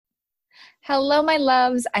Hello, my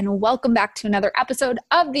loves, and welcome back to another episode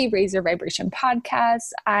of the Raise Your Vibration podcast.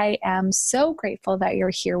 I am so grateful that you're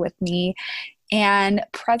here with me and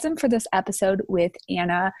present for this episode with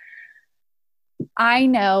Anna. I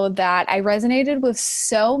know that I resonated with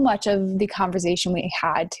so much of the conversation we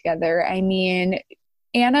had together. I mean,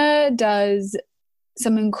 Anna does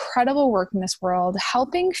some incredible work in this world,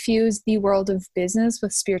 helping fuse the world of business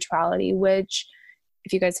with spirituality, which,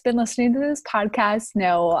 if you guys have been listening to this podcast,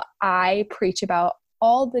 know I preach about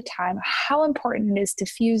all the time how important it is to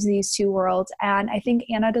fuse these two worlds. And I think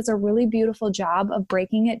Anna does a really beautiful job of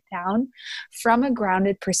breaking it down from a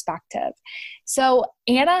grounded perspective. So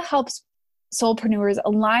Anna helps soulpreneurs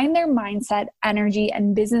align their mindset, energy,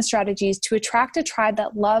 and business strategies to attract a tribe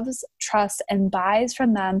that loves, trusts, and buys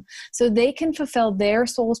from them so they can fulfill their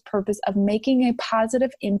soul's purpose of making a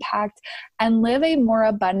positive impact and live a more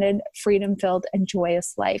abundant, freedom-filled, and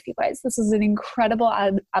joyous life. You guys, this is an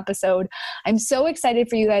incredible episode. I'm so excited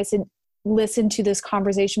for you guys to listen to this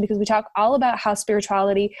conversation because we talk all about how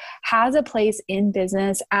spirituality has a place in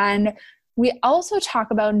business, and we also talk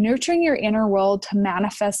about nurturing your inner world to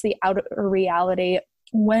manifest the outer reality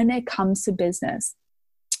when it comes to business.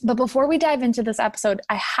 But before we dive into this episode,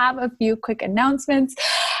 I have a few quick announcements,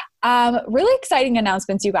 really exciting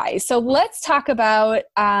announcements, you guys. So let's talk about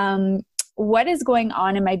what is going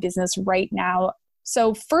on in my business right now.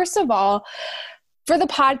 So first of all, for the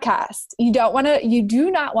podcast, you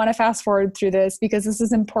do not want to fast forward through this because this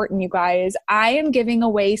is important, you guys. I am giving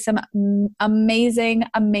away some amazing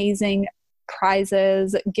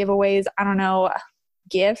prizes, giveaways, I don't know,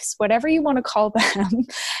 gifts, whatever you want to call them,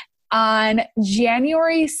 on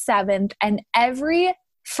January 7th. And every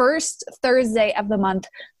first Thursday of the month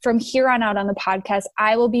from here on out on the podcast,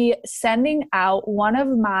 I will be sending out one of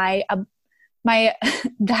my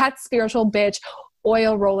That Spiritual Bitch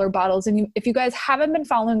oil roller bottles. And if you guys haven't been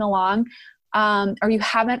following along, or you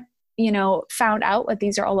haven't, found out what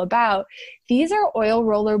these are all about, these are oil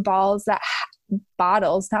roller balls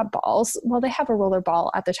bottles, not balls. Well, they have a roller ball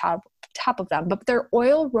at the top of them, but they're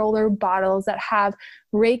oil roller bottles that have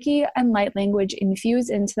Reiki and light language infused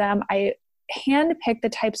into them. I handpick the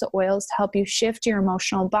types of oils to help you shift your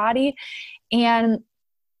emotional body and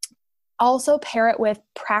also pair it with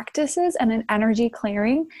practices and an energy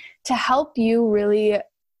clearing to help you really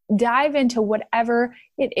dive into whatever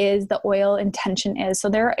it is the oil intention is. So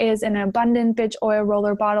there is an Abundant Bitch oil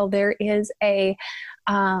roller bottle. There is a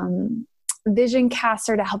vision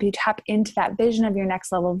caster to help you tap into that vision of your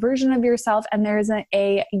next level version of yourself. And there's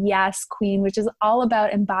a Yes Queen, which is all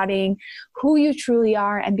about embodying who you truly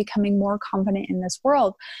are and becoming more confident in this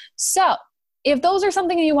world. So if those are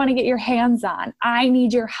something you want to get your hands on, I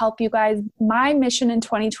need your help, you guys. My mission in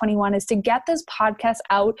 2021 is to get this podcast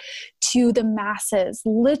out to the masses.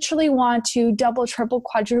 Literally want to double, triple,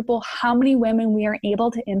 quadruple how many women we are able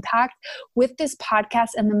to impact with this podcast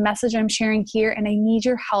and the message I'm sharing here. And I need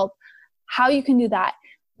your help. How you can do that: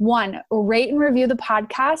 1, rate and review the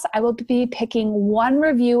podcast. I will be picking one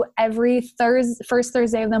review every first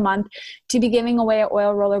Thursday of the month to be giving away an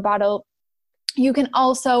oil roller bottle. You can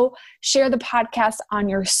also share the podcast on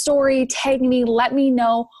your story, tag me, let me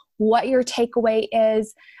know what your takeaway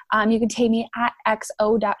is. You can tag me at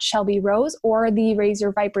xo.shelbyrose or the Raise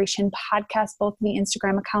Your Vibration podcast. Both of the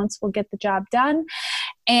Instagram accounts will get the job done.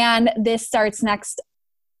 And this starts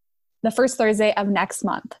the first Thursday of next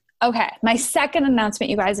month. Okay, my second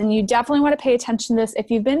announcement, you guys, and you definitely want to pay attention to this.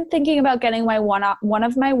 If you've been thinking about getting one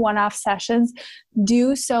of my one-off sessions,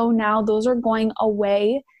 do so now. Those are going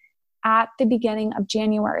away at the beginning of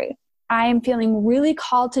January. I am feeling really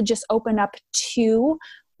called to just open up 2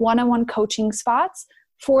 one-on-one coaching spots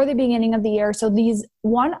for the beginning of the year. So these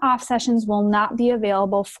one-off sessions will not be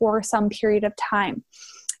available for some period of time.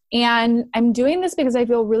 And I'm doing this because I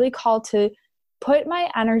feel really called to put my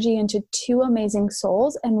energy into 2 amazing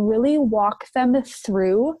souls and really walk them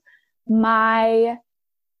through my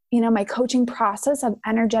coaching process of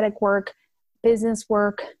energetic work, business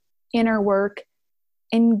work, inner work,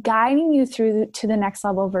 and guiding you through to the next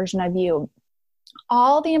level version of you.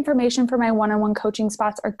 All the information for my one-on-one coaching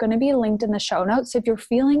spots are going to be linked in the show notes. So if you're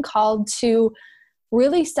feeling called to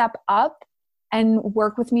really step up and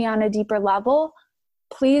work with me on a deeper level,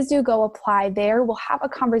 please do go apply there. We'll have a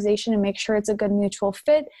conversation and make sure it's a good mutual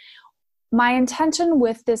fit. My intention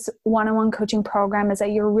with this one-on-one coaching program is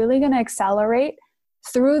that you're really going to accelerate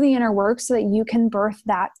through the inner work so that you can birth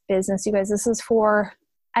that business. You guys, this is for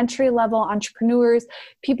entry-level entrepreneurs,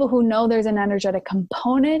 people who know there's an energetic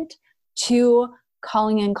component to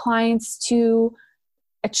calling in clients, to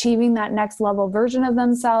achieving that next level version of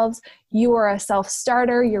themselves. You are a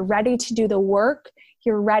self-starter. You're ready to do the work.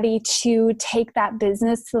 You're ready to take that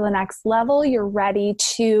business to the next level. You're ready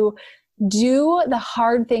to do the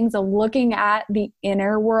hard things of looking at the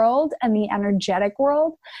inner world and the energetic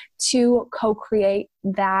world to co-create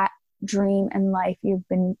that dream and life you've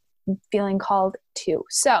been feeling called to.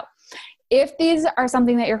 So if these are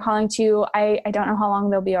something that you're calling to, I don't know how long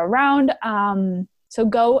they'll be around. So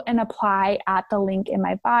go and apply at the link in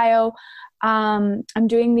my bio. I'm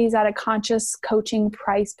doing these at a conscious coaching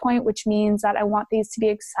price point, which means that I want these to be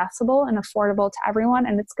accessible and affordable to everyone.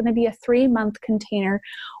 And it's going to be a 3-month container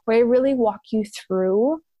where I really walk you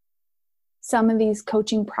through some of these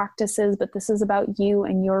coaching practices, but this is about you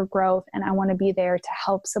and your growth. And I want to be there to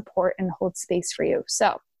help support and hold space for you.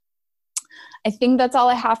 So I think that's all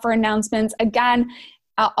I have for announcements. Again,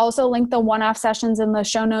 I'll also link the one-off sessions in the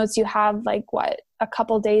show notes. You have a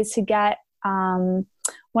couple days to get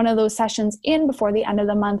one of those sessions in before the end of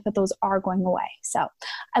the month, but those are going away. So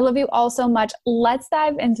I love you all so much. Let's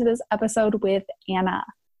dive into this episode with Anna.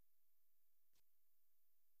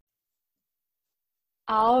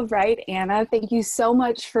 All right, Anna, thank you so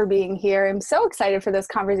much for being here. I'm so excited for this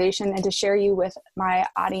conversation and to share you with my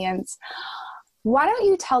audience. Why don't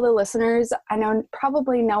you tell the listeners, I know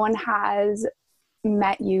probably no one has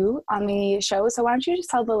met you on the show, so why don't you just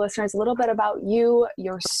tell the listeners a little bit about you,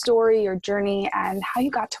 your story, your journey, and how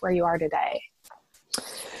you got to where you are today?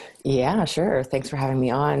 Yeah, sure. Thanks for having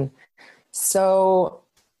me on. So,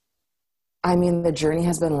 the journey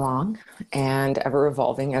has been long and ever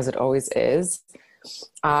evolving, as it always is.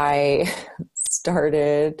 I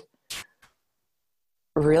started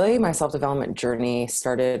really my self-development journey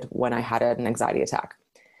started when I had an anxiety attack.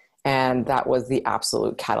 And that was the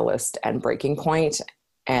absolute catalyst and breaking point,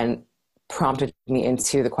 and prompted me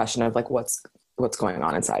into the question of what's going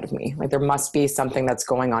on inside of me. There must be something that's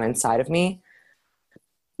going on inside of me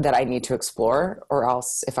that I need to explore, or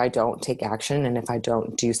else if I don't take action and if I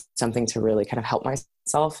don't do something to really kind of help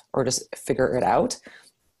myself or just figure it out,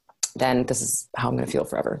 then this is how I'm going to feel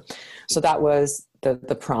forever. So that was the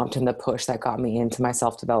prompt and the push that got me into my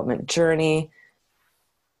self-development journey,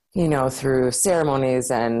 through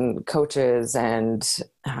ceremonies and coaches and,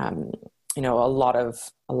 a lot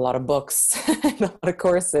of books, and a lot of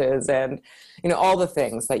courses, and, all the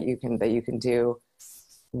things that you can do,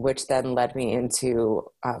 which then led me into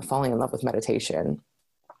falling in love with meditation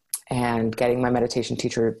and getting my meditation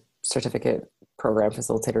teacher certificate program,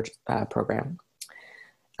 facilitator program,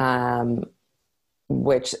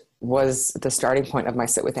 which was the starting point of my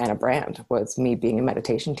Sit with Anna brand, was me being a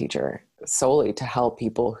meditation teacher solely to help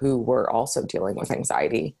people who were also dealing with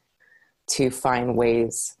anxiety to find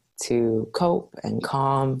ways to cope and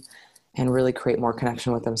calm and really create more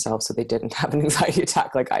connection with themselves so they didn't have an anxiety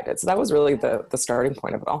attack like I did. So that was really the starting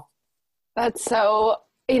point of it all. That's so,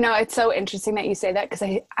 it's so interesting that you say that, because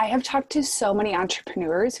I have talked to so many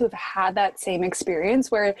entrepreneurs who have had that same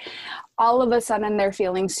experience where all of a sudden they're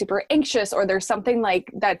feeling super anxious, or there's something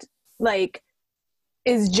that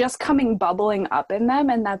is just bubbling up in them.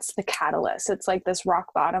 And that's the catalyst. It's like this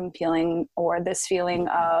rock bottom feeling, or this feeling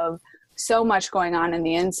of so much going on in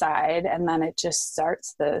the inside. And then it just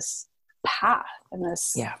starts this path and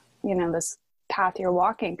this, this path you're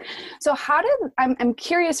walking. So I'm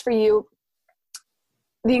curious for you,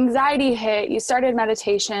 the anxiety hit, you started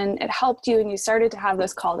meditation, it helped you, and you started to have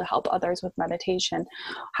this call to help others with meditation.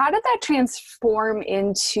 How did that transform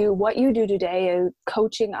into what you do today,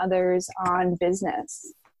 coaching others on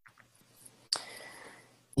business?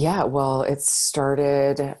 Yeah, well, it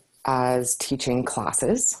started as teaching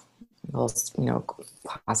classes. Well,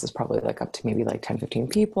 classes probably up to maybe 10, 15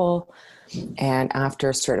 people. And after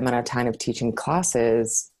a certain amount of time of teaching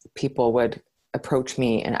classes, people would approach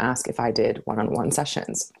me and ask if I did one-on-one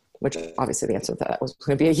sessions, which obviously the answer to that was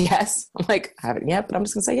going to be a yes. I'm I haven't yet, but I'm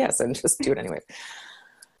just going to say yes and just do it anyway.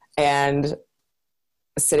 And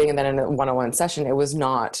sitting and then in a one-on-one session, it was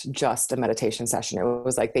not just a meditation session. It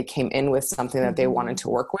was they came in with something that they wanted to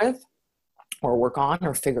work with or work on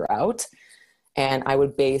or figure out. And I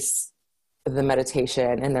would base the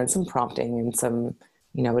meditation and then some prompting and some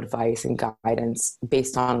advice and guidance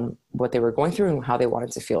based on what they were going through and how they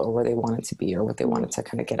wanted to feel, or where they wanted to be, or what they wanted to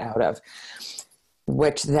kind of get out of,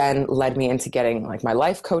 which then led me into getting my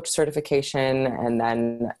life coach certification, and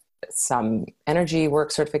then some energy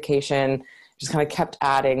work certification, just kind of kept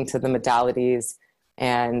adding to the modalities.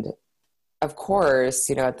 And of course,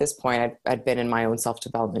 at this point I'd been in my own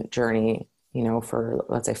self-development journey, for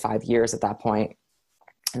let's say 5 years at that point,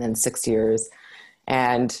 and then 6 years,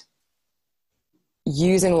 and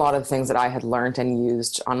using a lot of things that I had learned and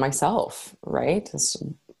used on myself, right?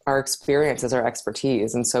 Our experience is our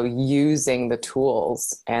expertise. And so using the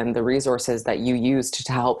tools and the resources that you use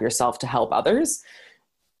to help yourself, to help others,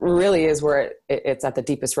 really is where it's at the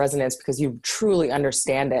deepest resonance, because you truly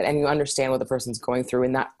understand it and you understand what the person's going through,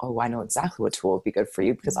 and that, oh, I know exactly what tool would be good for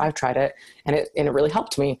you because I've tried it and it really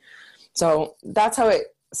helped me. So that's how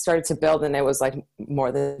it started to build. And it was like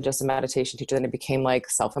more than just a meditation teacher. Then it became like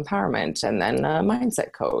self-empowerment, and then a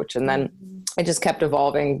mindset coach. And then it just kept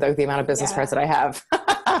evolving, the amount of business cards that I have.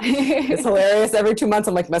 It's hilarious. Every 2 months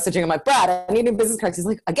I'm like messaging, I'm like, Brad, I need new business cards. He's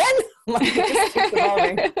like, again? I'm like, it just keeps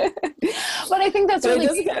evolving. But I think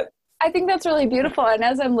that's really beautiful. And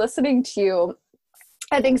as I'm listening to you,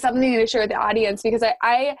 I think something to share with the audience, because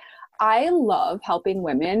I love helping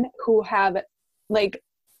women who have like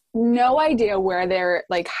no idea where they're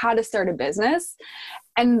like, how to start a business.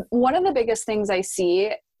 And one of the biggest things I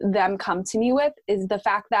see them come to me with is the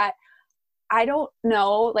fact that I don't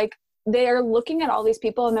know, like they're looking at all these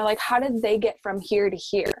people and they're like, how did they get from here to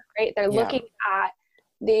here? Right. They're looking at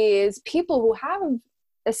these people who have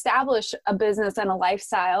established a business and a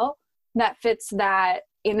lifestyle that fits that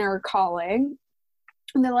inner calling.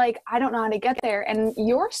 And they're like, I don't know how to get there. And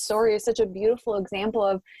your story is such a beautiful example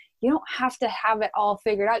of, you don't have to have it all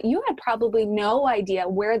figured out. You had probably no idea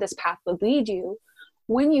where this path would lead you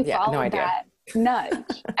when you followed that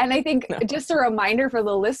nudge. And I think just a reminder for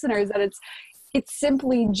the listeners that it's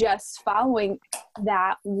simply just following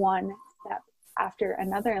that one step after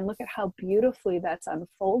another, and look at how beautifully that's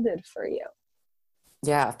unfolded for you.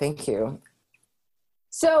 Yeah. Thank you.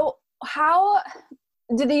 So how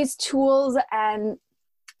do these tools, and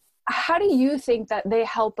how do you think that they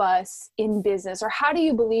help us in business? Or how do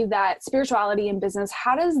you believe that spirituality in business,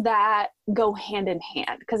 how does that go hand in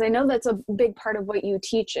hand? Because I know that's a big part of what you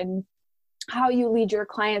teach and how you lead your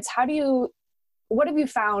clients. What have you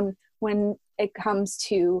found when it comes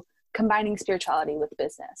to combining spirituality with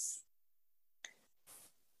business?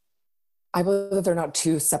 I believe that they're not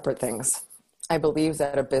two separate things. I believe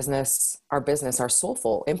that our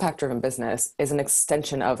soulful, impact-driven business is an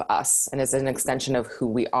extension of us, and is an extension of who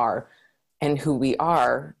we are. And who we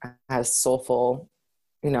are as soulful,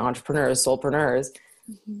 entrepreneurs, soulpreneurs,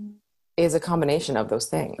 is a combination of those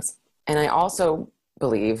things. And I also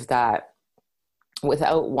believe that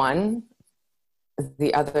without one,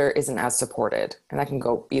 the other isn't as supported, and that can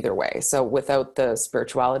go either way. So without the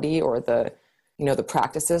spirituality or the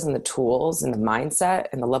practices and the tools and the mindset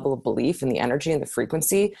and the level of belief and the energy and the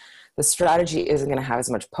frequency, the strategy isn't going to have as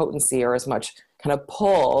much potency or as much kind of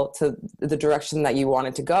pull to the direction that you want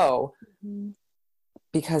it to go,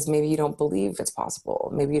 because maybe you don't believe it's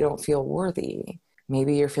possible. Maybe you don't feel worthy.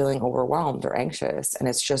 Maybe you're feeling overwhelmed or anxious, and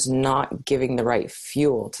it's just not giving the right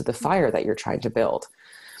fuel to the fire that you're trying to build.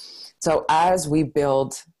 So as we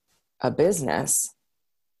build a business,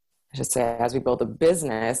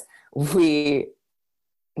 we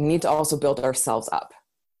need to also build ourselves up.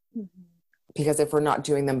 Because if we're not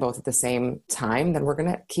doing them both at the same time, then we're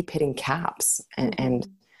going to keep hitting caps and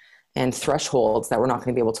thresholds that we're not going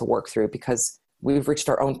to be able to work through, because we've reached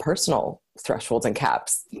our own personal thresholds and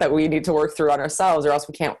caps that we need to work through on ourselves, or else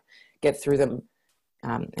we can't get through them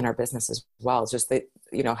in our business as well. It's just that,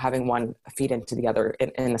 having one feed into the other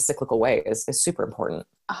in a cyclical way is super important.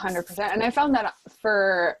 100%. And I found that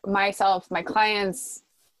for myself, my clients,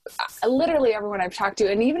 literally everyone I've talked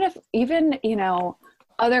to, and even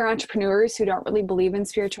other entrepreneurs who don't really believe in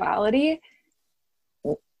spirituality,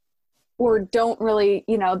 or don't really,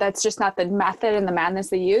 that's just not the method and the madness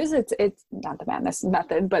they use. It's not the madness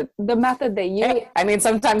method, but the method they use. I mean,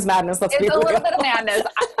 sometimes madness, it's a little bit of madness.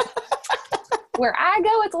 Where I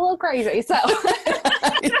go, it's a little crazy. So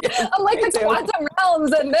I'm like the quantum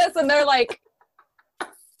realms and this, and they're like,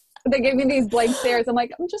 they give me these blank stares. I'm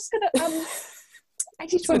like, I'm just going to, I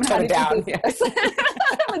teach women how to do this. I'm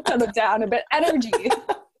going to tone it down a bit. Energy.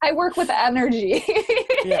 I work with energy.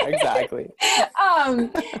 Yeah, exactly.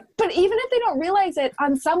 But even if they don't realize it,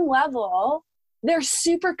 on some level, they're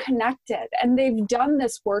super connected, and they've done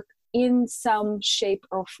this work in some shape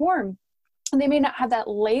or form. And they may not have that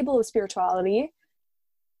label of spirituality,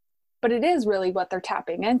 but it is really what they're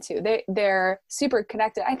tapping into. They're super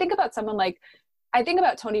connected. I think about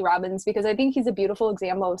Tony Robbins, because I think he's a beautiful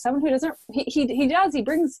example of someone who doesn't, he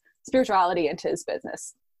brings spirituality into his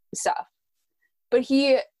business stuff, but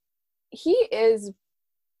he is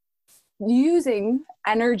using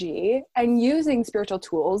energy and using spiritual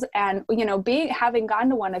tools, and, having gone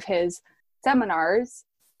to one of his seminars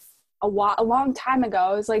a long time ago,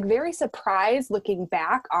 I was like very surprised looking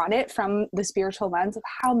back on it from the spiritual lens of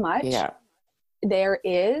how much there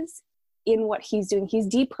is in what he's doing. He's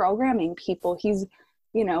deprogramming people. He's,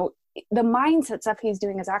 the mindset stuff he's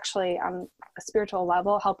doing is actually on a spiritual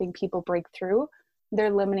level, helping people break through their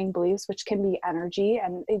limiting beliefs, which can be energy.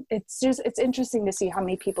 And it's interesting to see how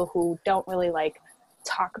many people who don't really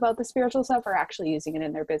talk about the spiritual stuff are actually using it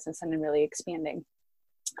in their business and then really expanding.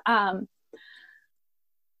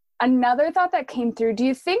 Another thought that came through, do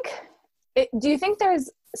you think there's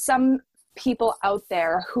some people out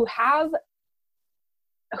there who have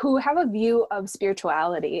a view of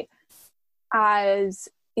spirituality as,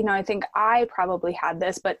 you know, I think I probably had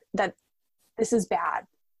this, but that this is bad,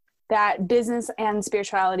 that business and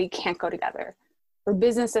spirituality can't go together, or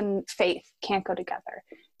business and faith can't go together.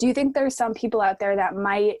 Do you think there's some people out there that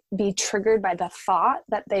might be triggered by the thought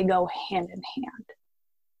that they go hand in hand?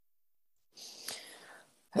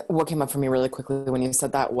 What came up for me really quickly when you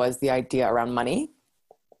said that was the idea around money.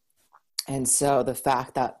 And so the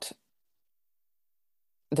fact that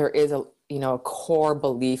there is a core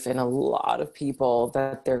belief in a lot of people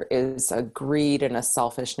that there is a greed and a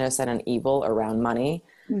selfishness and an evil around money.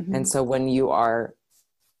 Mm-hmm. And so when you are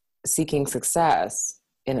seeking success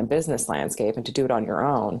in a business landscape and to do it on your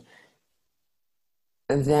own,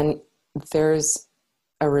 then there's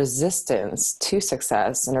a resistance to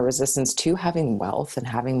success and a resistance to having wealth and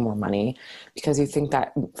having more money, because you think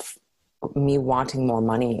that me wanting more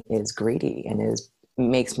money is greedy and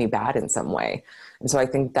makes me bad in some way. And so I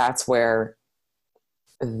think that's where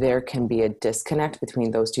there can be a disconnect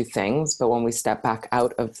between those two things. But when we step back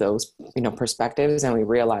out of those, perspectives, and we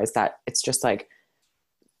realize that it's just like,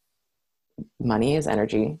 money is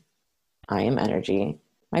energy. I am energy.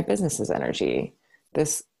 My business is energy.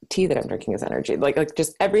 This tea that I'm drinking is energy. Like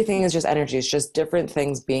just everything is just energy. It's just different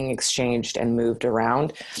things being exchanged and moved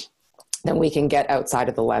around. Then we can get outside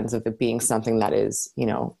of the lens of it being something that is,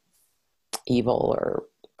 evil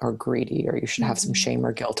or greedy, or you should have some shame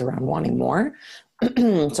or guilt around wanting more.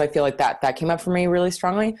 So I feel like that came up for me really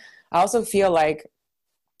strongly. I also feel like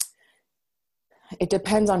it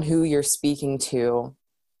depends on who you're speaking to,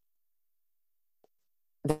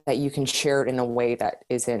 that you can share it in a way that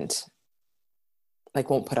isn't like,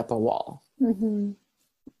 won't put up a wall. Mm-hmm.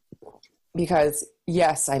 Because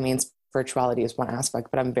yes, I mean, spirituality is one aspect,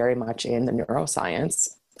 but I'm very much in the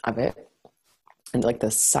neuroscience of it and like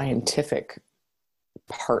the scientific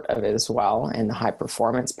part of it as well, and the high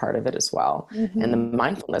performance part of it as well, and the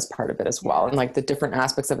mindfulness part of it as well, and like the different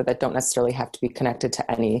aspects of it that don't necessarily have to be connected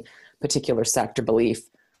to any particular sect or belief.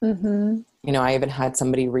 I even had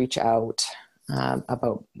somebody reach out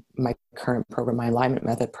about my current program, my alignment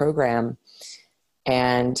method program,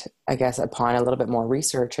 and I guess upon a little bit more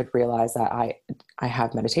research, I'd realized that I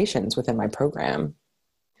have meditations within my program.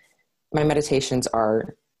 My meditations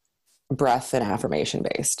are breath and affirmation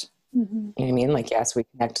based. You know what I mean? Like, yes, we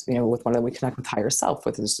connect, with one of them, we connect with higher self,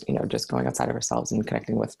 with is, just going outside of ourselves and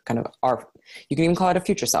connecting with kind of you can even call it a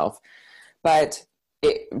future self. But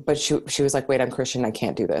she was like, wait, I'm Christian. I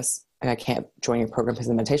can't do this. And I can't join your program because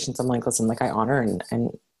of the meditations. I'm like, listen, like I honor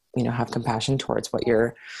and have compassion towards what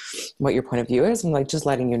your point of view is. I'm like, just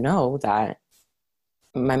letting you know that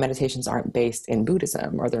my meditations aren't based in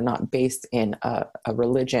Buddhism, or they're not based in a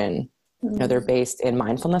religion. They're based in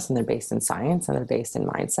mindfulness, and they're based in science, and they're based in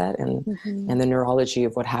mindset and the neurology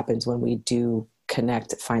of what happens when we do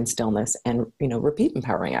connect, find stillness, and, repeat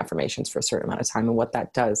empowering affirmations for a certain amount of time, and what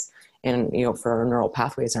that does in, for our neural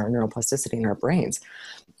pathways and our neuroplasticity in our brains.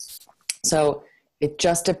 So it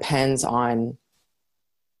just depends on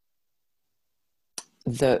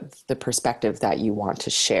the perspective that you want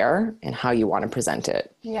to share and how you want to present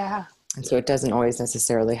it. Yeah. And so it doesn't always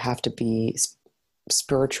necessarily have to be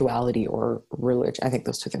spirituality or religion. I think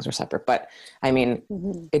those two things are separate, but I mean,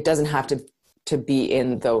 it doesn't have to be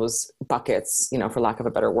in those buckets, for lack of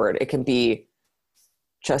a better word. It can be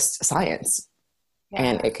just science,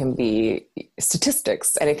 and it can be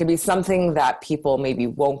statistics, and it can be something that people maybe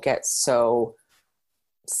won't get so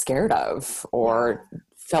scared of or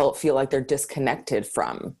feel like they're disconnected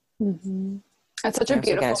from. That's such a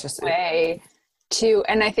beautiful way to,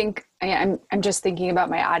 and I think I'm just thinking about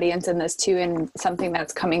my audience in this too, and something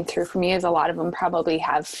that's coming through for me is a lot of them probably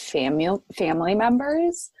have family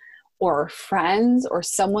members or friends or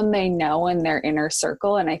someone they know in their inner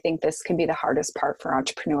circle. And I think this can be the hardest part for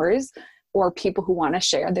entrepreneurs or people who want to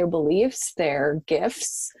share their beliefs, their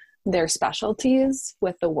gifts, their specialties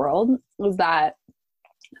with the world, is that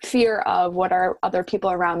fear of what are other people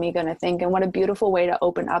around me going to think. And what a beautiful way to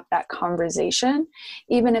open up that conversation,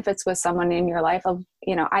 even if it's with someone in your life. Of,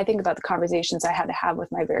 I think about the conversations I had to have with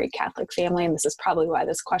my very Catholic family, and this is probably why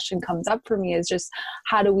this question comes up for me, is just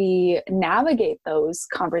how do we navigate those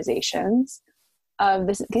conversations of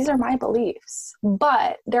this? These are my beliefs,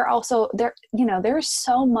 but they're also there's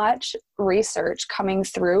so much research coming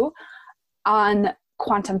through on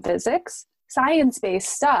quantum physics, science-based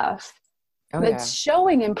stuff, that's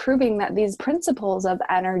showing and proving that these principles of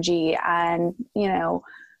energy and,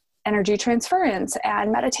 energy transference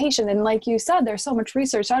and meditation. And like you said, there's so much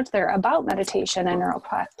research out there about meditation and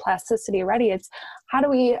neuroplasticity already. It's how do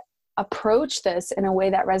we approach this in a way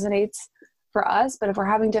that resonates for us? But if we're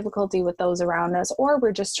having difficulty with those around us, or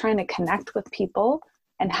we're just trying to connect with people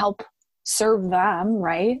and help serve them,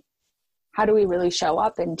 right? How do we really show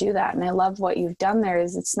up and do that? And I love what you've done there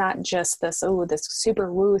is it's not just this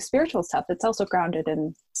super woo spiritual stuff. It's also grounded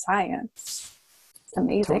in science. It's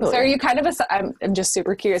amazing. Totally. So are you kind of I'm just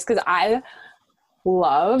super curious because I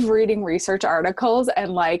love reading research articles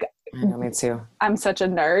and like, me too. I'm such a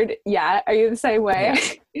nerd. Yeah. Are you the same way?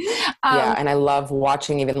 Yeah. Yeah. And I love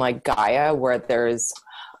watching even like Gaia, where there's,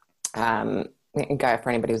 Gaia, for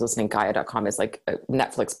anybody who's listening, Gaia.com is like a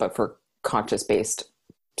Netflix, but for conscious based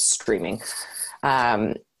streaming,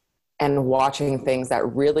 and watching things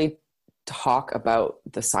that really talk about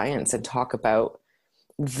the science and talk about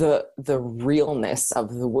the realness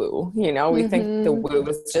of the woo. We think the woo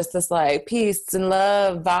is just this like peace and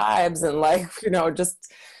love vibes and like,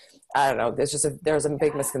 just, I don't know. There's a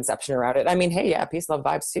big misconception around it. I mean, hey, yeah, peace, love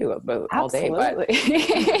vibes too, but all day, but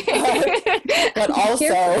also,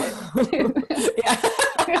 yeah.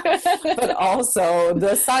 But also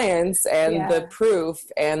the science and the proof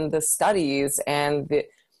and the studies and the,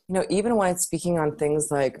 even when it's speaking on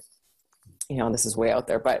things like, this is way out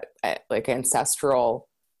there, but like ancestral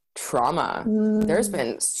trauma, there's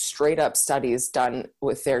been straight up studies done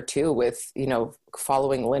with there too, with,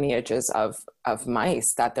 following lineages of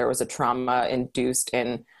mice, that there was a trauma induced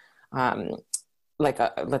in, like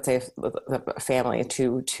let's say a family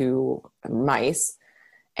to mice.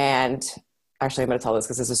 And actually I'm going to tell this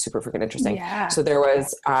because this is super freaking interesting. Yeah. So there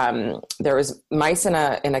was mice in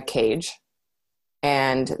a cage,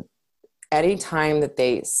 and any time that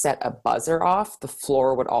they set a buzzer off, the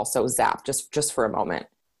floor would also zap just for a moment.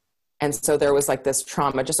 And so there was like this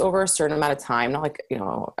trauma just over a certain amount of time, not like,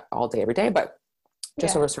 all day, every day, but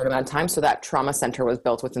just over a certain amount of time. So that trauma center was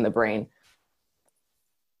built within the brain.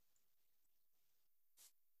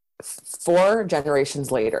 4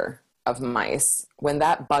 generations later of mice, when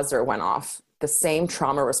that buzzer went off, the same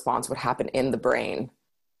trauma response would happen in the brain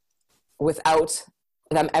without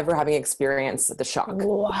them ever having experienced the shock.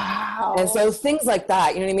 Wow. And so things like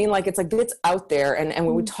that, you know what I mean? Like, it's like, it's out there. And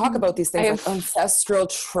when we talk about these things, like ancestral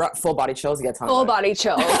full body chills, you get full body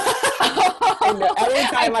chills. Every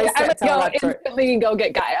time I tell that story, instantly go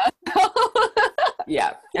get Gaia.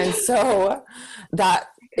 Yeah. And so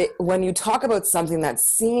when you talk about something that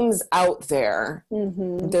seems out there,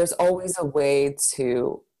 there's always a way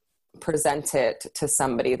to present it to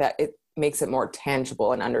somebody that it makes it more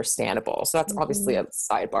tangible and understandable. So that's obviously a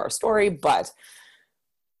sidebar story, but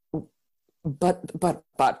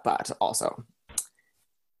also,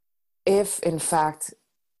 if in fact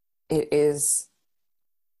it is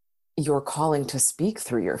your calling to speak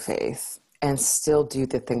through your faith and still do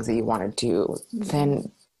the things that you want to do,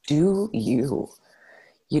 then do you.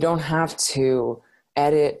 You don't have to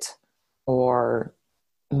edit or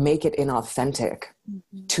make it inauthentic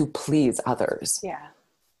to please others. Yeah.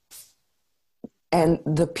 And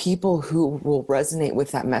the people who will resonate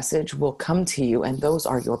with that message will come to you, and those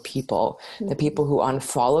are your people. The people who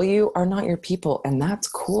unfollow you are not your people, and that's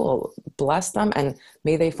cool. Bless them, and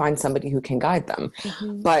may they find somebody who can guide them.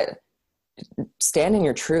 But stand in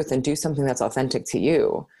your truth and do something that's authentic to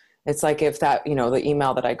you. It's like if that, the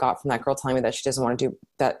email that I got from that girl telling me that she doesn't want to do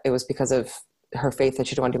that, it was because of her faith that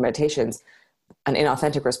she didn't want to do meditations. An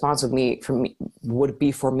inauthentic response would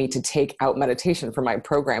be for me to take out meditation from my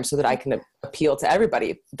program so that I can appeal to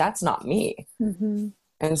everybody. That's not me.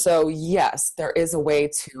 And so, yes, there is a way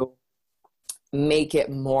to make it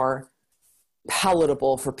more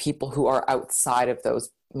palatable for people who are outside of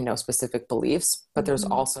those, specific beliefs. But there's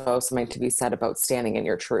also something to be said about standing in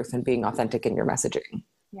your truth and being authentic in your messaging.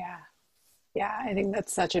 Yeah. Yeah. I think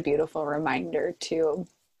that's such a beautiful reminder too,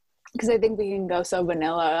 because I think we can go so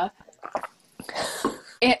vanilla.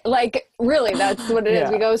 Like, really, that's what it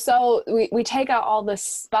is. We go, so we take out all the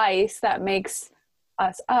spice that makes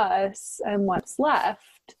us, and what's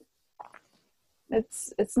left,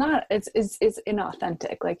 it's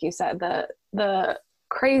inauthentic. Like you said, the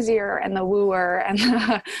crazier and the wooer and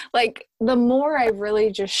the more I've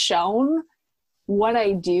really just shown what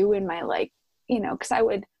I do in my, cause I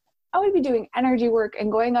would be doing energy work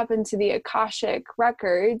and going up into the Akashic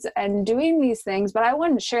records and doing these things, but I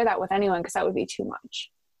wouldn't share that with anyone because that would be too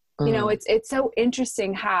much. It's so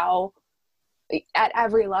interesting how at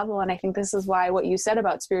every level, and I think this is why what you said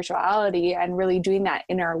about spirituality and really doing that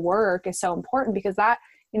inner work is so important, because that,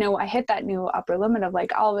 I hit that new upper limit of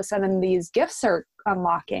like, all of a sudden these gifts are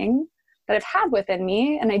unlocking that I've had within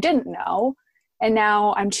me and I didn't know. And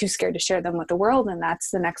now I'm too scared to share them with the world. And that's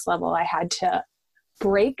the next level I had to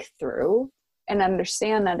break through and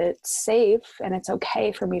understand that it's safe and it's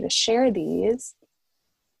okay for me to share these.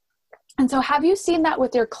 And so have you seen that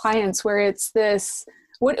with your clients where it's this,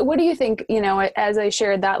 what do you think, you know, as I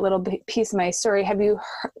shared that little piece of my story, have you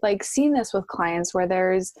like seen this with clients where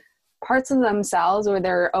there's parts of themselves where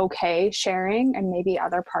they're okay sharing and maybe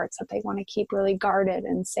other parts that they want to keep really guarded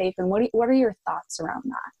and safe? And what are your thoughts around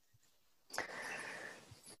that?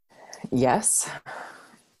 Yes.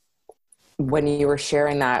 When you were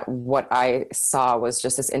sharing that, what I saw was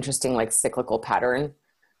just this interesting, like, cyclical pattern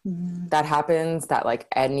that happens, that like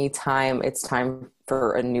anytime it's time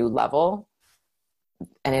for a new level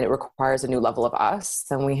and it requires a new level of us,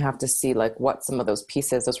 then we have to see like what some of those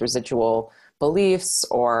pieces, those residual beliefs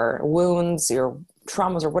or wounds or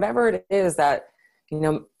traumas or whatever it is that, you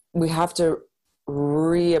know, we have to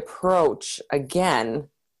reapproach again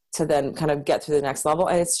to then kind of get to the next level.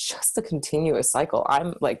 And it's just a continuous cycle.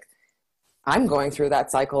 I'm going through that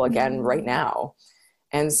cycle again right now.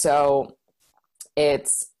 And so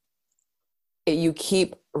you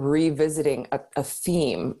keep revisiting a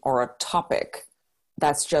theme or a topic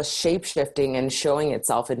that's just shape-shifting and showing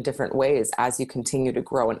itself in different ways as you continue to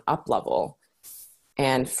grow and up level.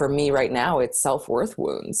 And for me right now, it's self-worth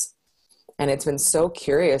wounds. And it's been so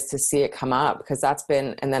curious to see it come up, because that's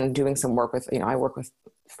been, and then doing some work with, you know, I work with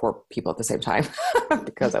 4 people at the same time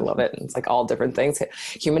because I love it. And it's like all different things,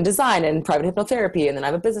 human design and private hypnotherapy. And then I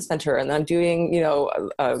have a business mentor, and then I'm doing, you know,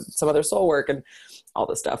 some other soul work and all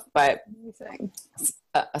this stuff. But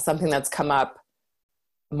something that's come up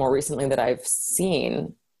more recently that I've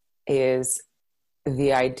seen is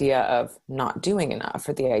the idea of not doing enough,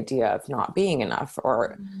 or the idea of not being enough,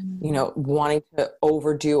 or, you know, wanting to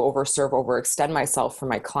overdo, overserve, overextend myself for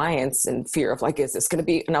my clients, and fear of like, is this going to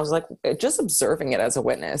be, and I was like, just observing it as a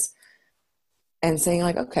witness and saying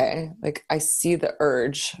like, okay, like I see the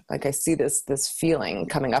urge, like I see this feeling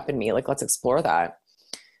coming up in me, like, let's explore that.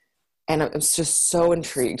 And I'm just so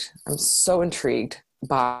intrigued. I'm so intrigued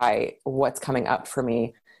by what's coming up for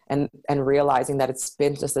me, and realizing that it's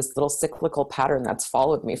been just this little cyclical pattern that's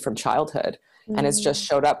followed me from childhood. And it's just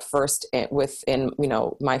showed up first within, you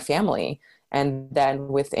know, my family, and then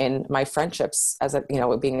within my friendships as a, you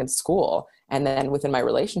know, being in school, and then within my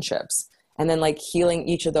relationships, and then like healing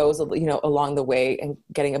each of those, you know, along the way and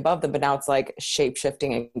getting above them. But now it's like shape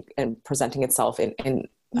shifting and presenting itself in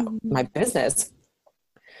my business.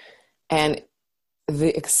 And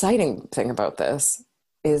the exciting thing about this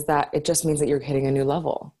is that it just means that you're hitting a new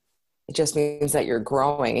level. It just means that you're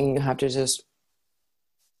growing, and you have to just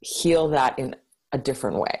heal that in a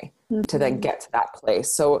different way to then get to that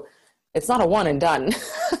place. So it's not a one and done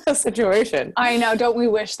situation. I know. Don't we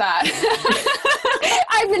wish that?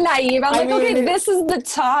 I've been naive. I'm like, okay, this is the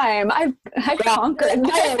time. I've conquered.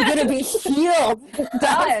 I am going to be healed.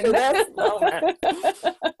 Done.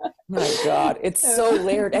 My God, it's so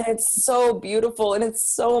layered, and it's so beautiful, and it's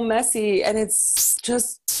so messy, and it's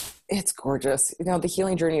gorgeous. You know, the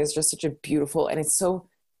healing journey is just such a beautiful, and it's so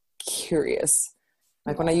curious.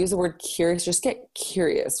 Like when I use the word curious, just get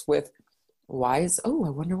curious with I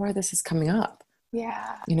wonder why this is coming up.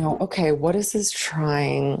 Yeah. You know, okay, what is this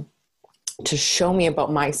trying to show me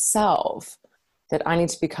about myself that I need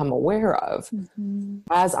to become aware of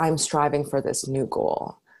as I'm striving for this new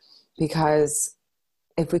goal? Because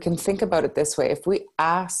if we can think about it this way, if we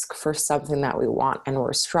ask for something that we want and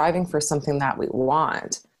we're striving for something that we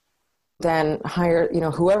want, then higher, you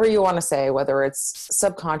know, whoever you want to say, whether it's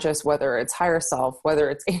subconscious, whether it's higher self,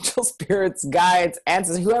 whether it's angel spirits, guides,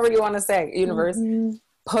 ancestors, whoever you want to say, universe,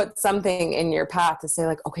 put something in your path to say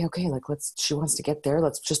like, okay, like she wants to get there.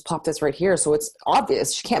 Let's just pop this right here. So it's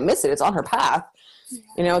obvious. She can't miss it. It's on her path. Yeah.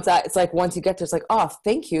 You know, it's like once you get there, it's like, oh,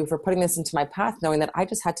 thank you for putting this into my path, knowing that I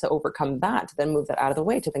just had to overcome that to then move that out of the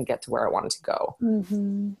way to then get to where I wanted to go.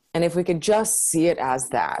 And if we could just see it as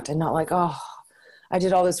that, and not like, oh, I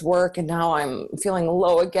did all this work and now I'm feeling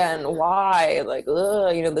low again. Why? Like,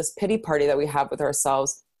 you know, this pity party that we have with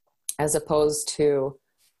ourselves, as opposed to,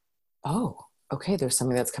 oh, okay, there's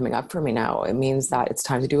something that's coming up for me now. It means that it's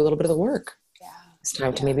time to do a little bit of the work. Yeah. It's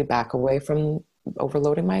time to maybe back away from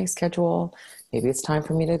overloading my schedule. Maybe it's time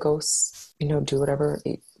for me to go, you know, do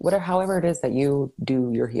however it is that you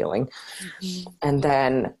do your healing. And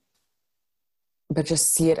then, but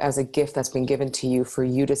just see it as a gift that's been given to you for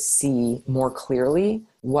you to see more clearly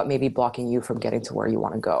what may be blocking you from getting to where you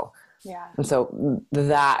want to go. Yeah. And so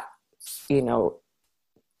that, you know,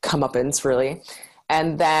 comeuppance really.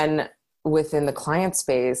 And then within the client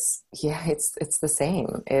space, it's the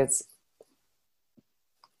same. It's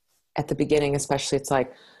at the beginning, especially, it's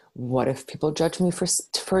like, what if people judge me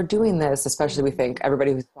for doing this? Especially we think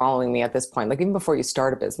everybody who's following me at this point, like even before you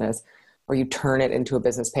start a business or you turn it into a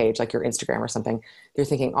business page, like your Instagram or something, you're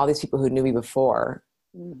thinking all these people who knew me before,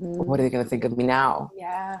 what are they going to think of me now?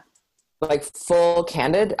 Yeah. Like full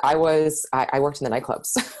candid, I worked in the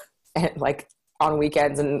nightclubs and like on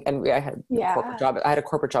weekends and I had a corporate job. I had a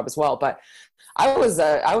corporate job as well, but I was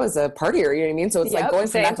a partier, you know what I mean? So it's like going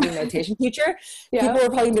from that to being a meditation teacher. People were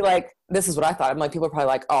probably gonna be like, this is what I thought. I'm like, people are probably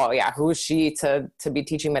like, oh yeah, who is she to be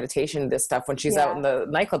teaching meditation, this stuff when she's out in the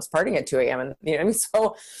nightclubs partying at 2 a.m. And you know what I mean?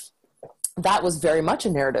 So that was very much a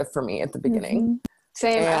narrative for me at the beginning.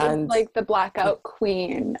 Same. I was like the blackout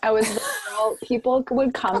queen. I was the girl people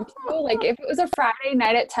would come to. Like if it was a Friday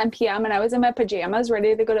night at 10 p.m. and I was in my pajamas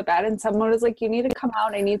ready to go to bed and someone was like, you need to come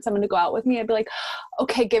out. I need someone to go out with me. I'd be like,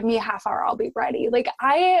 okay, give me a half hour. I'll be ready. Like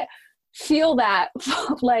I feel that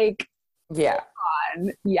like, yeah.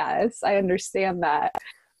 Yes, I understand that.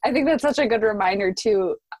 I think that's such a good reminder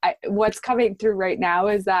too. What's coming through right now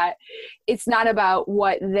is that it's not about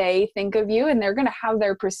what they think of you and they're going to have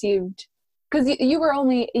their perceived, because you were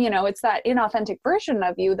only, you know, it's that inauthentic version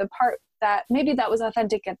of you, the part that maybe that was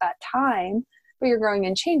authentic at that time, but you're growing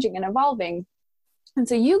and changing and evolving. And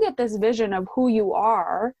so you get this vision of who you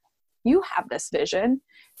are. You have this vision.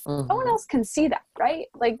 No one else can see that, right?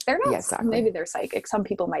 Like they're not, maybe they're psychic. Some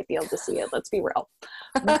people might be able to see it. Let's be real.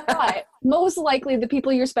 But most likely the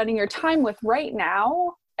people you're spending your time with right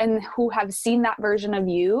now and who have seen that version of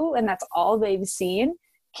you, and that's all they've seen,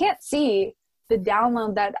 can't see the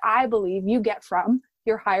download that I believe you get from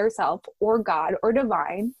your higher self or God or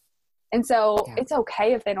divine. And so it's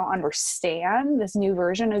okay if they don't understand this new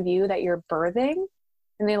version of you that you're birthing,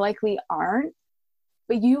 and they likely aren't.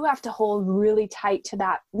 But you have to hold really tight to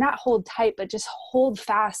that, not hold tight, but just hold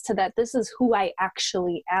fast to that. This is who I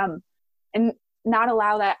actually am, and not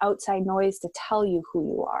allow that outside noise to tell you who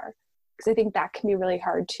you are. Because I think that can be really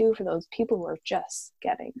hard too for those people who are just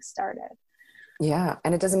getting started. Yeah.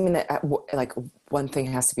 And it doesn't mean that like one thing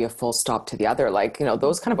has to be a full stop to the other. Like, you know,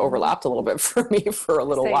 those kind of overlapped a little bit for me for a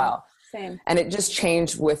little while. Same. And it just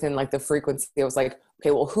changed within like the frequency. It was like, okay,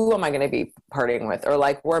 well, who am I going to be partying with? Or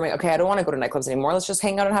like, where am I? Okay, I don't want to go to nightclubs anymore. Let's just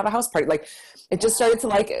hang out and have a house party. Like it just started to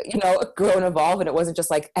like, you know, grow and evolve. And it wasn't just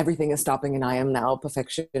like everything is stopping and I am now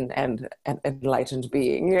perfection and enlightened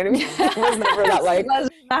being. You know what I mean? It was never that like. That's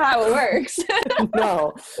not how it works.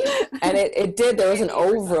 No. And it did. There was an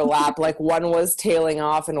overlap. Like one was tailing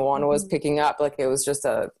off and one was picking up. Like it's just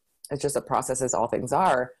a process, as all things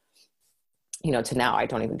are. You know, to now I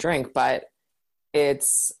don't even drink, but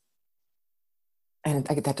and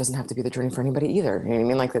that doesn't have to be the journey for anybody either. You know what I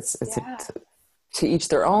mean? Like it's to each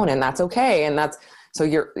their own, and that's okay. And so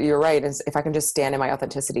you're right. If I can just stand in my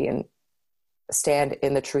authenticity and stand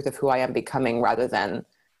in the truth of who I am becoming rather than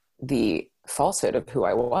the falsehood of who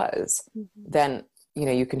I was, then, you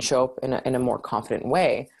know, you can show up in a more confident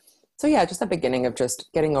way. So yeah, just the beginning of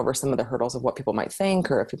just getting over some of the hurdles of what people might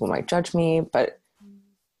think or if people might judge me. But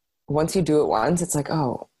once you do it once, it's like,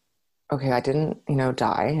 oh, okay, I didn't, you know,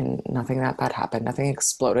 die and nothing that bad happened. Nothing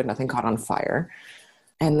exploded. Nothing caught on fire.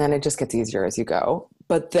 And then it just gets easier as you go.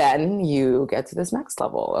 But then you get to this next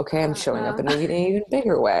level. Okay, I'm showing up in an even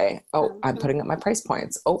bigger way. Oh, I'm putting up my price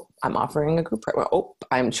points. Oh, I'm offering a group. Oh,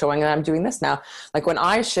 I'm showing that I'm doing this now. Like when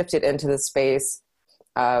I shifted into the space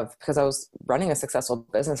because I was running a successful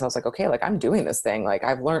business, I was like, okay, like I'm doing this thing. Like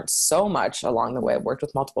I've learned so much along the way. I've worked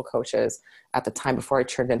with multiple coaches at the time before I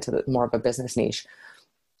turned into more of a business niche.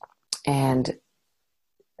 And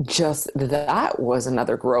just that was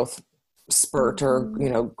another growth spurt or, you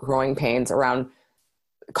know, growing pains around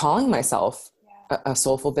calling myself a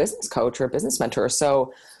soulful business coach or a business mentor.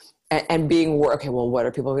 So, and being, okay, well, what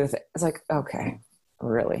are people going to think? It's like, okay,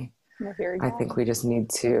 really? I think we just need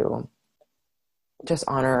to just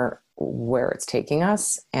honor where it's taking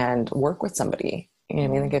us and work with somebody. You know what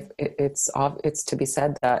I mean? Like if it's to be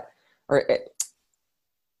said that,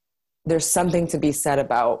 there's something to be said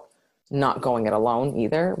about not going it alone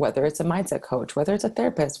either, whether it's a mindset coach, whether it's a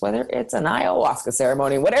therapist, whether it's an ayahuasca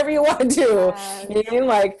ceremony, whatever you want to do, you know what I mean?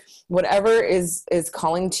 Like whatever is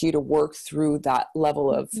calling to you to work through that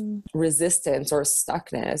level of resistance or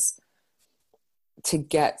stuckness to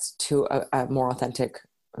get to a more authentic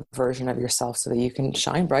version of yourself so that you can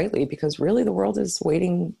shine brightly, because really the world is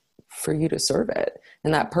waiting for you to serve it.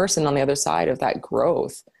 And that person on the other side of that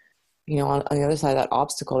growth, you know, on the other side of that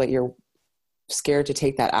obstacle that you're scared to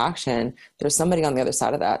take that action, there's somebody on the other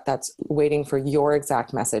side of that that's waiting for your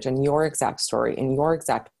exact message and your exact story and your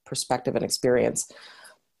exact perspective and experience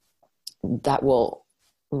that will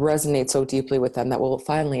resonate so deeply with them that will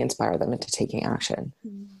finally inspire them into taking action.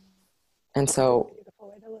 And so,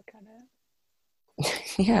 beautiful way to look at it.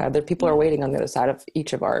 Yeah, there people are waiting on the other side of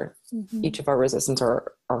each of our resistance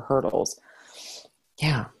or hurdles.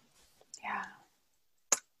 Yeah. Yeah.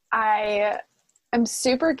 I am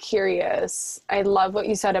super curious. I love what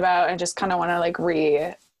you said about, I just kind of want to like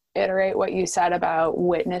reiterate what you said about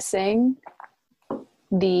witnessing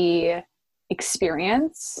the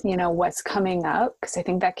experience, you know, what's coming up. Cause I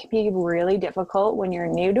think that can be really difficult when you're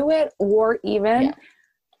new to it, or even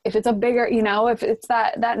if it's a bigger, you know, if it's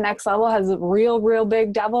that next level has a real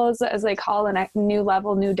big devil, as they call the new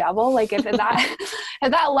level, new devil. Like if that,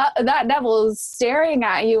 that devil is staring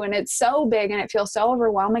at you and it's so big and it feels so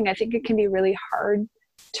overwhelming, I think it can be really hard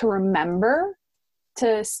to remember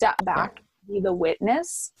to step back and be the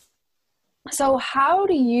witness. So how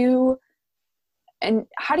do you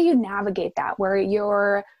navigate that, where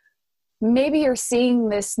you're seeing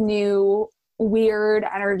this new weird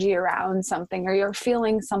energy around something, or you're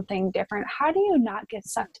feeling something different? How do you not get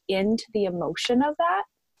sucked into the emotion of that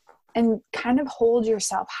and kind of hold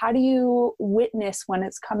yourself? How do you witness when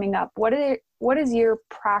it's coming up? What is your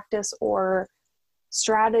practice or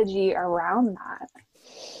strategy around that?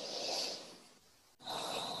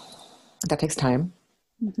 That takes time.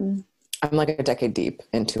 Mm-hmm. I'm like a decade deep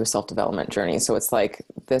into a self-development journey. So it's like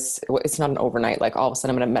this, it's not an overnight, like all of a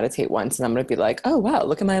sudden I'm going to meditate once and I'm going to be like, oh, wow,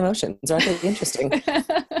 look at my emotions. Aren't they interesting?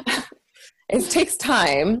 It takes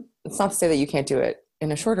time. It's not to say that you can't do it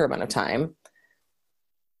in a shorter amount of time.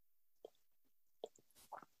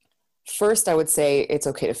 First, I would say it's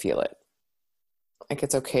okay to feel it. Like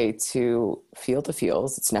it's okay to feel the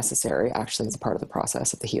feels. It's necessary. Actually, it's a part of the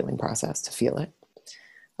process, of the healing process, to feel it.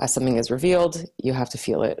 As something is revealed, you have to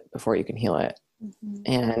feel it before you can heal it.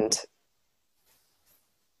 Mm-hmm. And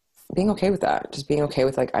being okay with that, just being okay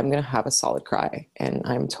with like, I'm going to have a solid cry and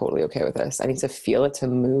I'm totally okay with this. I need to feel it to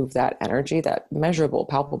move that energy, that measurable,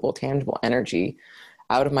 palpable, tangible energy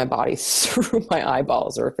out of my body through my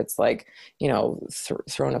eyeballs. Or if it's like, you know,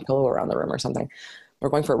 throwing a pillow around the room or something, or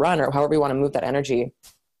going for a run, or however you want to move that energy.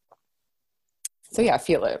 So yeah,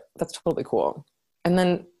 feel it. That's totally cool. And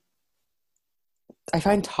then I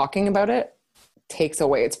find talking about it takes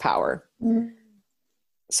away its power. Mm.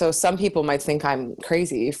 So some people might think I'm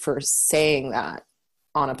crazy for saying that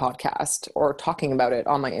on a podcast or talking about it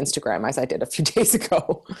on my Instagram, as I did a few days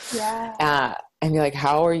ago. Yeah. And be like,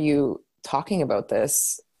 how are you talking about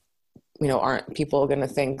this? You know, aren't people going to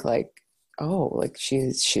think like, oh, like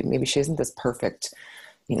maybe she isn't this perfect,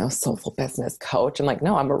 you know, soulful business coach. I'm like,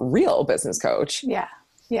 no, I'm a real business coach. Yeah.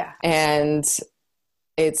 Yeah. And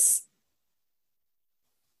it's,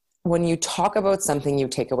 when you talk about something, you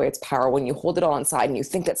take away its power. When you hold it all inside and you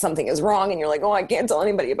think that something is wrong and you're like, oh, I can't tell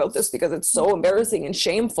anybody about this because it's so embarrassing and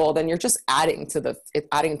shameful, then you're just adding to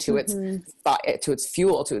its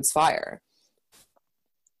fuel, to its fire.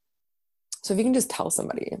 So if you can just tell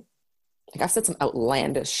somebody, like I've said some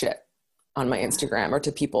outlandish shit on my Instagram or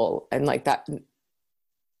to people, and like that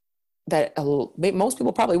most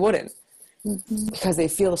people probably wouldn't. Mm-hmm. Because they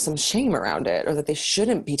feel some shame around it, or that they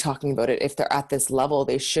shouldn't be talking about it. If they're at this level,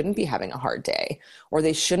 they shouldn't be having a hard day, or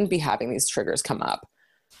they shouldn't be having these triggers come up.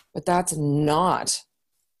 But that's not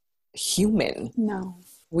human. No.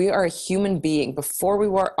 We are a human being before we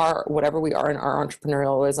are whatever we are in our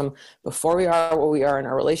entrepreneurialism, before we are what we are in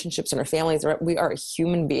our relationships and our families. We are a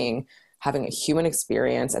human being having a human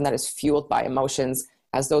experience, and that is fueled by emotions.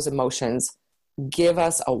 As those emotions give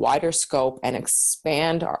us a wider scope and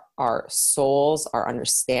expand our souls, our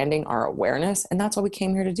understanding, our awareness. And that's what we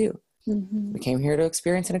came here to do. Mm-hmm. We came here to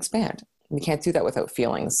experience and expand. We can't do that without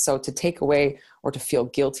feelings. So to take away or to feel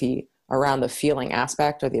guilty around the feeling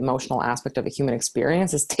aspect or the emotional aspect of a human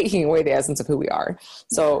experience is taking away the essence of who we are.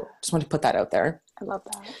 So just want to put that out there. I love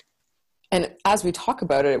that. And as we talk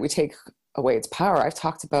about it, we take away its power. I've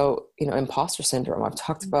talked about, you know, imposter syndrome. I've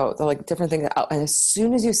talked about the like different things. And as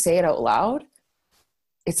soon as you say it out loud,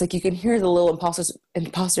 it's like you can hear the little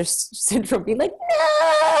imposter syndrome being like,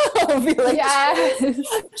 no! Be like, yes. She's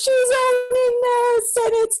owning this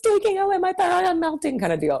and it's taking away my power. I'm melting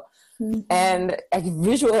kind of deal. Mm-hmm. And I can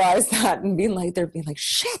visualize that and they're being like,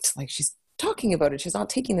 shit, like she's talking about it. She's not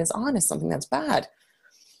taking this on as something that's bad.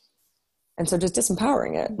 And so just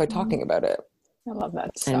disempowering it by talking about it. I love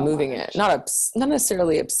that so and moving much. it, not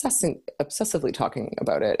necessarily obsessively talking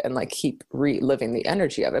about it and like keep reliving the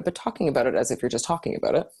energy of it, but talking about it as if you're just talking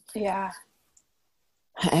about it. Yeah.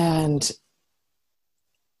 And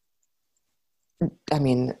I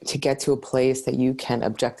mean, to get to a place that you can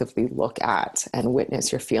objectively look at and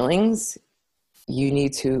witness your feelings, you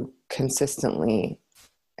need to consistently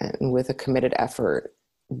and with a committed effort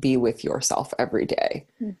be with yourself every day,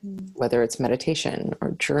 whether it's meditation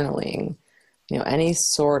or journaling, you know, any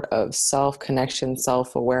sort of self-connection,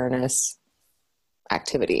 self-awareness,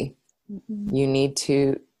 activity. You need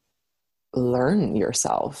to learn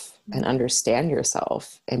yourself and understand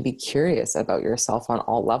yourself and be curious about yourself on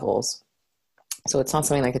all levels. So it's not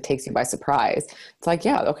something like it takes you by surprise. It's like,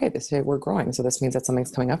 yeah, okay, we're growing. So this means that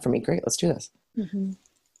something's coming up for me. Great. Let's do this.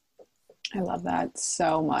 I love that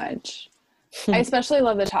so much. I especially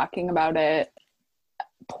love the talking about it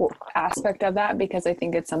aspect of that, because I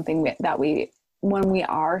think it's something that when we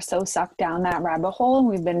are so sucked down that rabbit hole and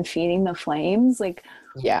we've been feeding the flames, like,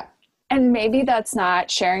 yeah. And maybe that's not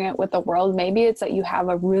sharing it with the world. Maybe it's that you have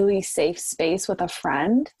a really safe space with a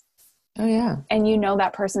friend. Oh yeah. And you know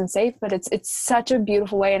that person's safe, but it's such a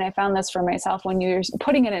beautiful way. And I found this for myself when you're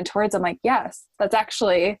putting it into words. I'm like, yes, that's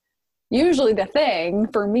actually usually the thing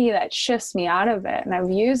for me that shifts me out of it. And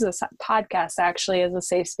I've used this podcast actually as a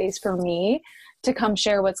safe space for me to come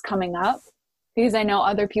share what's coming up, because I know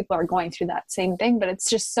other people are going through that same thing. But it's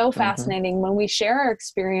just so fascinating when we share our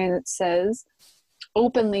experiences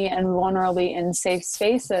openly and vulnerably in safe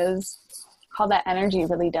spaces, how that energy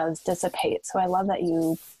really does dissipate. So I love that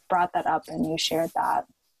you brought that up and you shared that.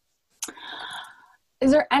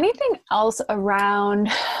 Is there anything else around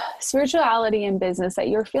spirituality and business that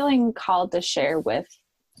you're feeling called to share with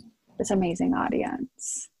this amazing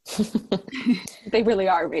audience? They really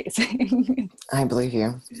are amazing. I believe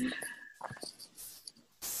you.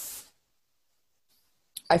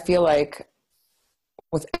 I feel like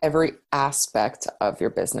with every aspect of your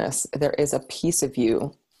business, there is a piece of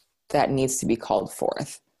you that needs to be called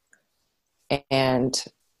forth. And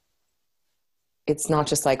it's not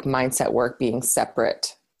just like mindset work being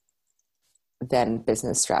separate than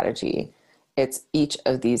business strategy. It's each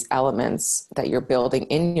of these elements that you're building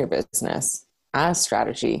in your business as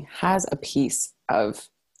strategy has a piece of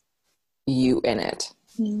you in it.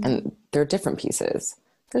 And they're different pieces.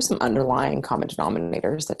 There's some underlying common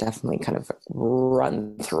denominators that definitely kind of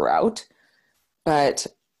run throughout, but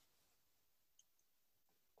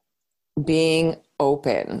being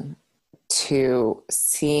open to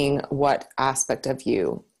seeing what aspect of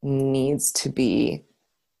you needs to be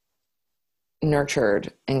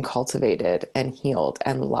nurtured and cultivated and healed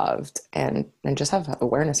and loved, and just have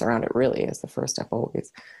awareness around it really is the first step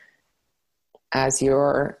always. As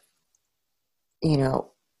you're,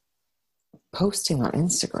 posting on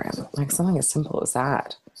Instagram, like something as simple as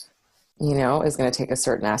that, is going to take a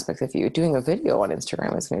certain aspect of you. Doing a video on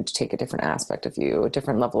Instagram is going to take a different aspect of you, a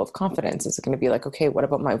different level of confidence. It's going to be like, okay, what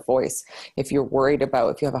about my voice? If you're worried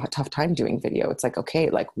about, if you have a tough time doing video, it's like, okay,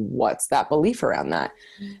 like what's that belief around that?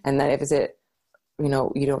 And then if it, you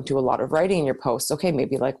don't do a lot of writing in your posts, okay,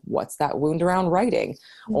 maybe like, what's that wound around writing?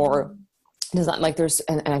 Or does not like there's,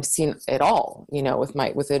 and I've seen it all,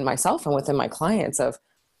 within myself and within my clients of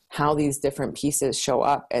how these different pieces show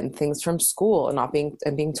up, and things from school and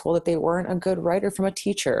being told that they weren't a good writer from a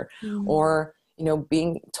teacher, or,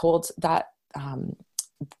 being told that,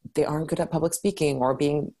 they aren't good at public speaking, or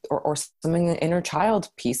or something, an inner child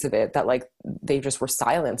piece of it that like they just were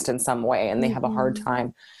silenced in some way and they have a hard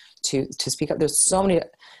time to speak up. There's so many,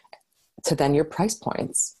 to then your price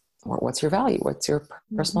points, or what's your value? What's your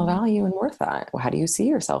personal value and worth at? How do you see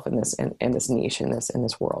yourself in this niche, in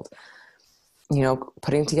this world?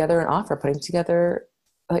 Putting together an offer, putting together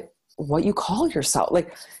like what you call yourself,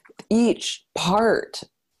 like each part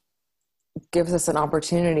gives us an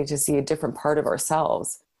opportunity to see a different part of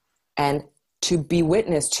ourselves and to be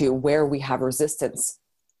witness to where we have resistance.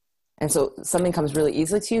 And so something comes really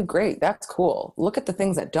easily to you. Great. That's cool. Look at the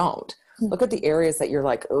things that don't. Look at the areas that you're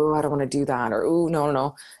like, oh, I don't want to do that. Or, oh,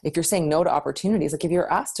 no. If you're saying no to opportunities, like if you're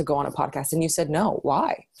asked to go on a podcast and you said no,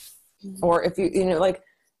 why? Or if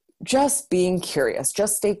just being curious,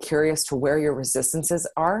 just stay curious to where your resistances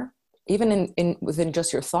are, even within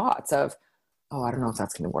just your thoughts of, oh, I don't know if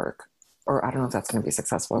that's going to work, or I don't know if that's going to be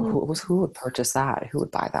successful. Who would purchase that? Who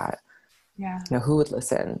would buy that? Yeah. Who would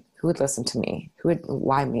listen? Who would listen to me?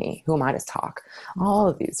 Why me? Who am I to talk? All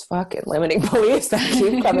of these fucking limiting beliefs that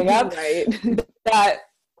keep coming up, right? That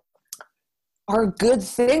are a good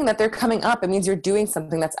thing that they're coming up. It means you're doing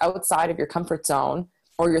something that's outside of your comfort zone,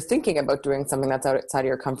 or you're thinking about doing something that's outside of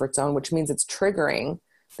your comfort zone, which means it's triggering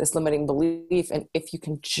this limiting belief. And if you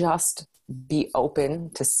can just be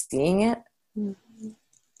open to seeing it,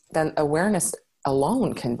 then awareness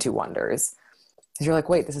alone can do wonders. Because you're like,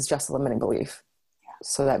 wait, this is just a limiting belief.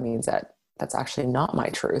 So that means that that's actually not my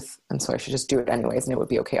truth. And so I should just do it anyways, and it would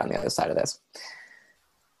be okay on the other side of this.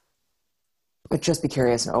 But just be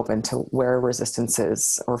curious and open to where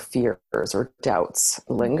resistances or fears or doubts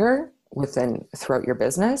linger throughout your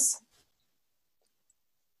business,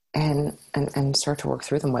 and start to work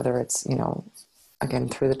through them, whether it's, again,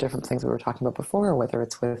 through the different things we were talking about before, or whether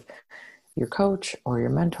it's with your coach or your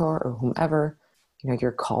mentor or whomever,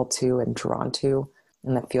 you're called to and drawn to,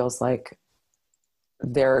 and that feels like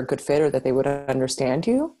they're a good fit or that they would understand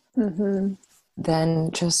you, mm-hmm.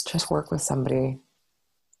 then just work with somebody.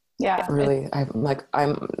 Yeah. Really,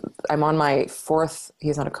 I'm on my fourth,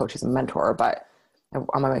 he's not a coach, he's a mentor, but I'm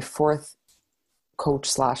on my fourth coach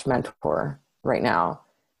 / mentor right now.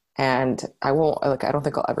 And I don't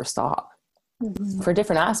think I'll ever stop for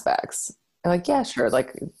different aspects. And yeah, sure.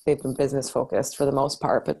 They've been business focused for the most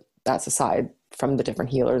part, but that's aside from the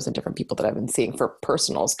different healers and different people that I've been seeing for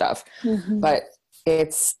personal stuff. But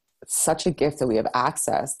it's such a gift that we have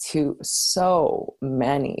access to so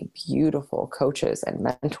many beautiful coaches and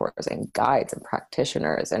mentors and guides and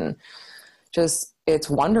practitioners. And just, it's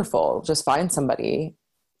wonderful. Just find somebody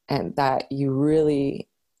and that you really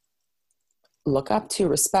look up to,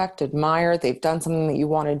 respect, admire. They've done something that you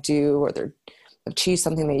want to do, or they've achieved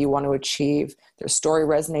something that you want to achieve. Their story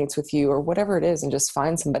resonates with you, or whatever it is. And just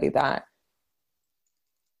find somebody that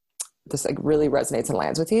just really resonates and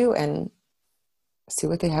lands with you, and see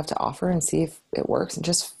what they have to offer and see if it works, and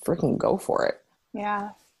just freaking go for it.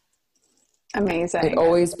 Yeah. Amazing. It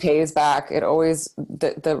always pays back. It always,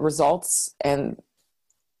 the results and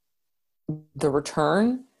the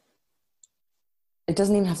return, it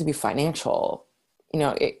doesn't even have to be financial.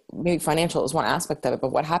 Maybe financial is one aspect of it,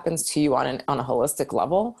 but what happens to you on a holistic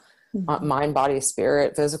level, mind, body,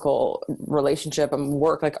 spirit, physical, relationship, and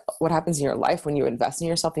work, what happens in your life when you invest in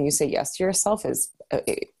yourself and you say yes to yourself is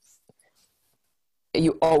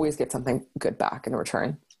you always get something good back in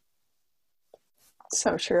return.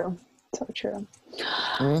 So true. So true.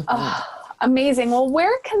 Amazing. Well,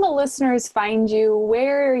 where can the listeners find you?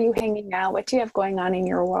 Where are you hanging out? What do you have going on in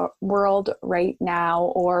your world right now,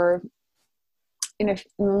 or in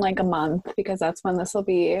a month, because that's when this will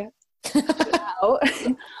be out.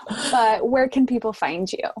 But where can people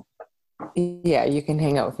find you? Yeah, you can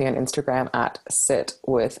hang out with me on Instagram at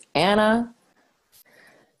sitwithanna.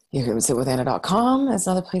 You can sitwithanna.com is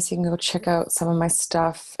another place you can go check out some of my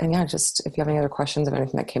stuff. And yeah, just if you have any other questions of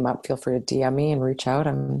anything that came up, feel free to DM me and reach out.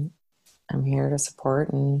 I'm here to support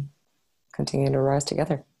and continue to rise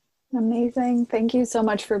together. Amazing. Thank you so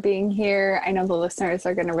much for being here. I know the listeners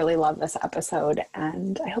are going to really love this episode,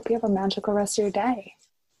 and I hope you have a magical rest of your day.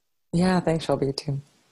 Yeah, thanks, Shelby, you too.